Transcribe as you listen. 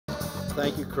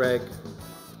Thank you, Craig.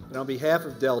 And on behalf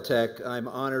of Deltek, I'm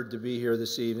honored to be here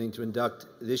this evening to induct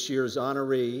this year's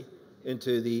honoree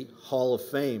into the Hall of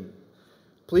Fame.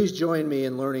 Please join me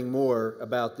in learning more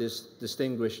about this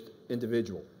distinguished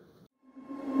individual.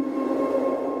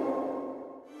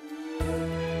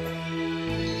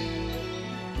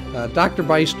 Dr.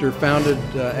 Beyster founded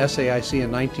SAIC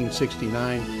in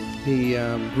 1969. He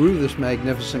grew this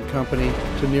magnificent company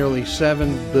to nearly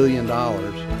 $7 billion.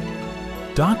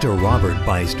 Dr. Robert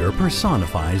Beyster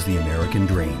personifies the American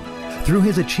dream through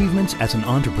his achievements as an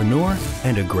entrepreneur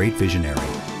and a great visionary.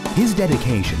 His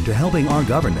dedication to helping our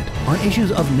government on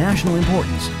issues of national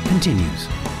importance continues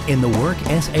in the work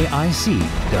SAIC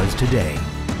does today.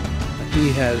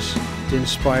 He has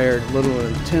inspired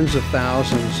literally tens of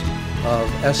thousands of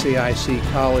SAIC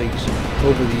colleagues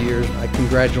over the years. I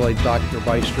congratulate Dr.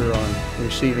 Beyster on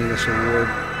receiving this award.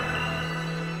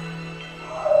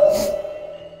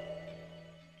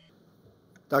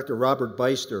 Dr. Robert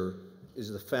Beyster is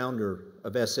the founder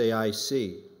of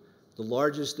SAIC, the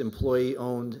largest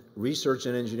employee-owned research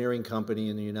and engineering company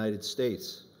in the United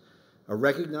States, a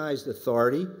recognized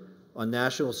authority on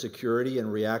national security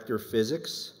and reactor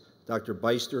physics. Dr.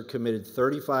 Beyster committed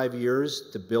 35 years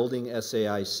to building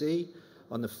SAIC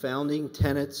on the founding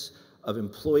tenets of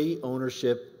employee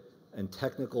ownership and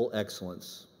technical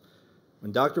excellence.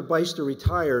 When Dr. Beyster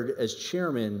retired as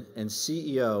chairman and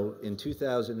CEO in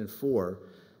 2004,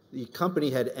 the company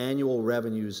had annual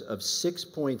revenues of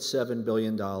 $6.7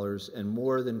 billion and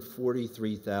more than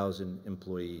 43,000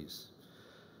 employees.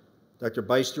 Dr.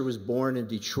 Beyster was born in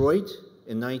Detroit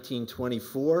in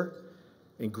 1924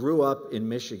 and grew up in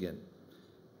Michigan.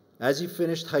 As he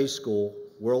finished high school,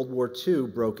 World War II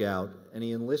broke out and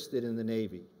he enlisted in the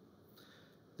Navy.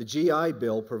 The GI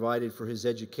Bill provided for his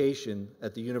education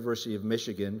at the University of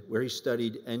Michigan, where he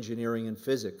studied engineering and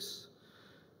physics.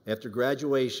 After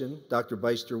graduation, Dr.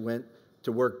 Beyster went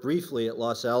to work briefly at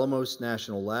Los Alamos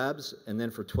National Labs and then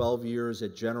for 12 years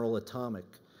at General Atomic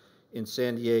in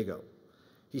San Diego.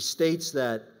 He states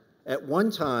that, "At one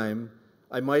time,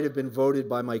 I might have been voted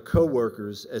by my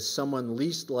coworkers as someone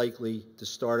least likely to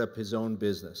start up his own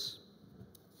business."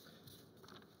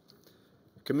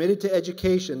 Committed to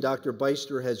education, Dr.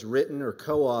 Beyster has written or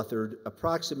co-authored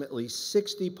approximately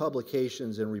 60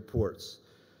 publications and reports.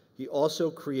 He also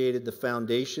created the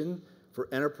Foundation for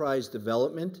Enterprise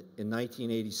Development in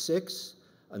 1986,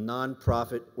 a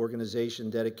nonprofit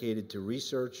organization dedicated to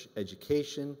research,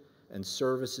 education, and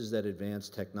services that advance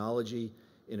technology,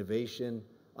 innovation,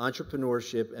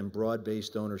 entrepreneurship, and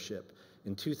broad-based ownership.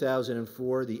 In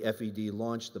 2004, the FED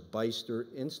launched the Beyster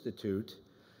Institute,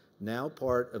 now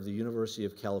part of the University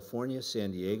of California,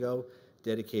 San Diego,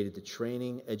 dedicated to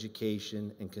training,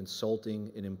 education, and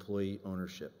consulting in employee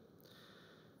ownership.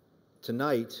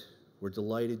 Tonight, we're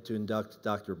delighted to induct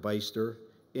Dr. Beyster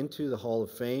into the Hall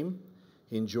of Fame.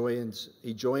 He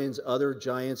joins other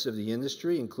giants of the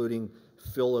industry, including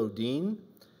Phil Odeen,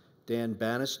 Dan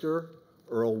Bannister,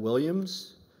 Earl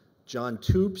Williams, John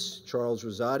Toops, Charles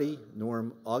Rosati,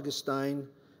 Norm Augustine,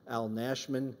 Al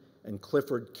Nashman, and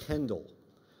Clifford Kendall.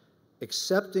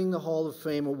 Accepting the Hall of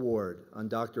Fame award on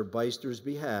Dr. Beyster's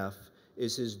behalf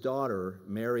is his daughter,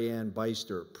 Marianne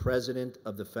Beyster, president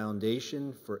of the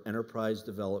Foundation for Enterprise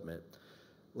Development.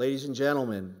 Ladies and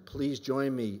gentlemen, please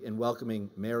join me in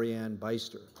welcoming Marianne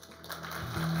Beyster.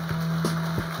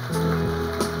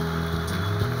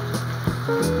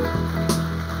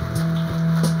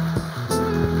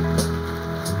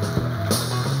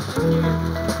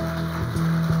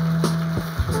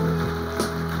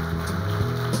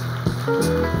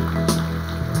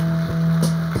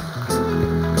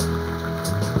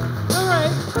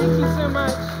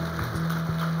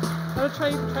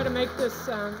 Try to make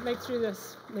through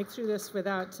this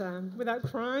without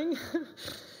crying.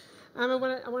 I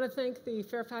want to thank the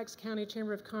Fairfax County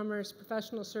Chamber of Commerce,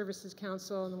 Professional Services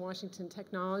Council, and the Washington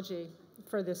Technology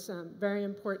for this very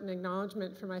important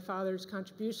acknowledgement for my father's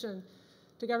contribution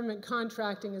to government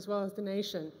contracting as well as the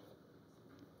nation.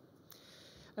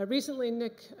 Recently,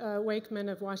 Nick Wakeman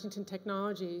of Washington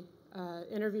Technology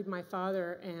interviewed my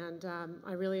father, and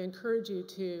I really encourage you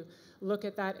to look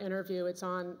at that interview. It's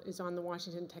on the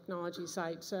Washington Technology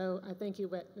site. So I thank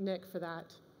you, Nick, for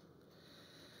that.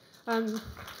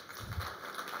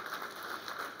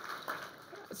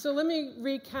 So let me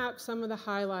recap some of the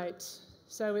highlights.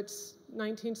 So it's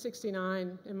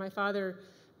 1969, and my father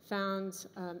founds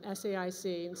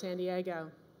SAIC in San Diego.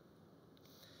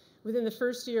 Within the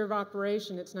first year of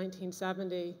operation, it's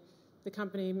 1970, the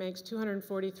company makes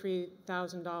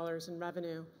 $243,000 in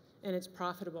revenue, and it's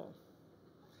profitable.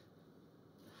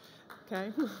 Okay.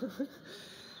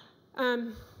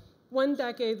 1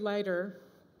 decade later,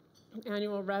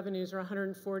 annual revenues are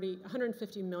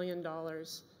 $150 million.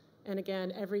 And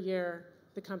again, every year,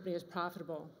 the company is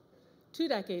profitable. 2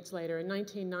 decades later, in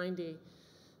 1990,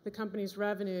 the company's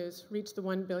revenues reached the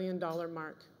 $1 billion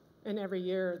mark. And every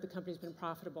year, the company's been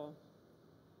profitable.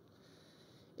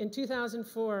 In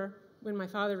 2004, when my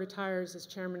father retires as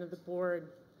chairman of the board,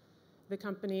 the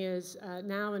company is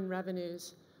now in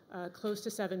revenues close to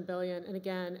 $7 billion, and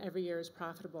again, every year is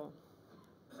profitable.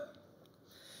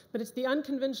 But it's the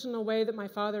unconventional way that my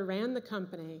father ran the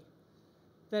company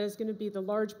that is going to be the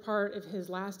large part of his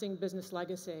lasting business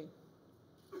legacy.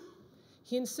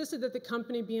 He insisted that the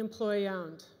company be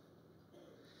employee-owned.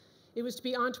 It was to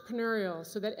be entrepreneurial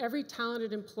so that every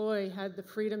talented employee had the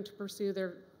freedom to pursue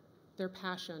their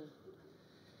passion,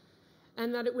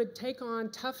 and that it would take on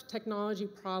tough technology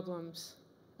problems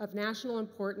of national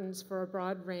importance for a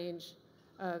broad range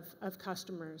of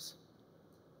customers.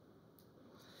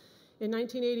 In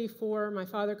 1984, my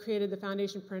father created the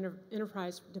Foundation for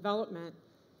Enterprise Development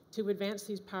to advance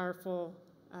these powerful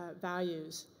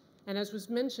values. And as was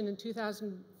mentioned, in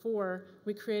 2004,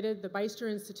 we created the Beyster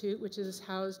Institute, which is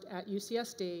housed at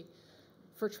UCSD,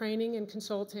 for training and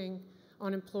consulting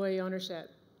on employee ownership.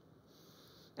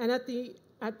 And at the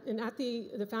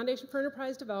Foundation for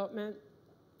Enterprise Development,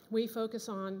 we focus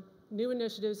on new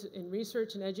initiatives in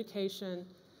research and education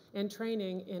and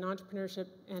training in entrepreneurship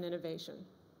and innovation.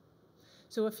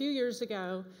 So a few years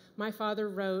ago, my father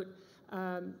wrote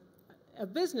a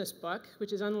business book,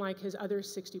 which is unlike his other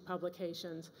 60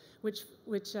 publications, which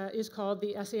is called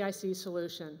the SAIC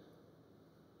Solution.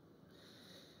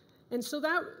 And so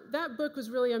that book was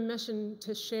really a mission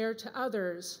to share to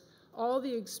others all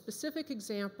the specific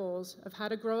examples of how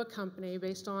to grow a company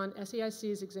based on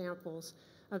SAIC's examples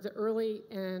of the early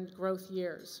and growth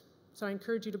years. So I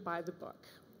encourage you to buy the book.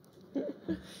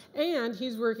 And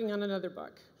he's working on another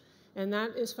book, and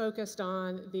that is focused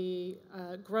on the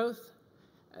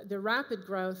rapid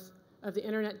growth of the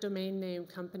internet domain name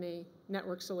company,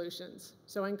 Network Solutions.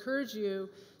 So I encourage you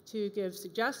to give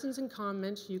suggestions and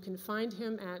comments. You can find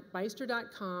him at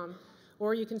beyster.com,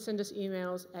 or you can send us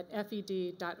emails at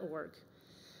fed.org.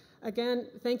 Again,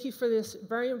 thank you for this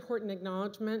very important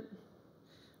acknowledgement.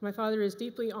 My father is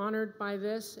deeply honored by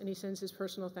this, and he sends his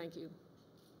personal thank you.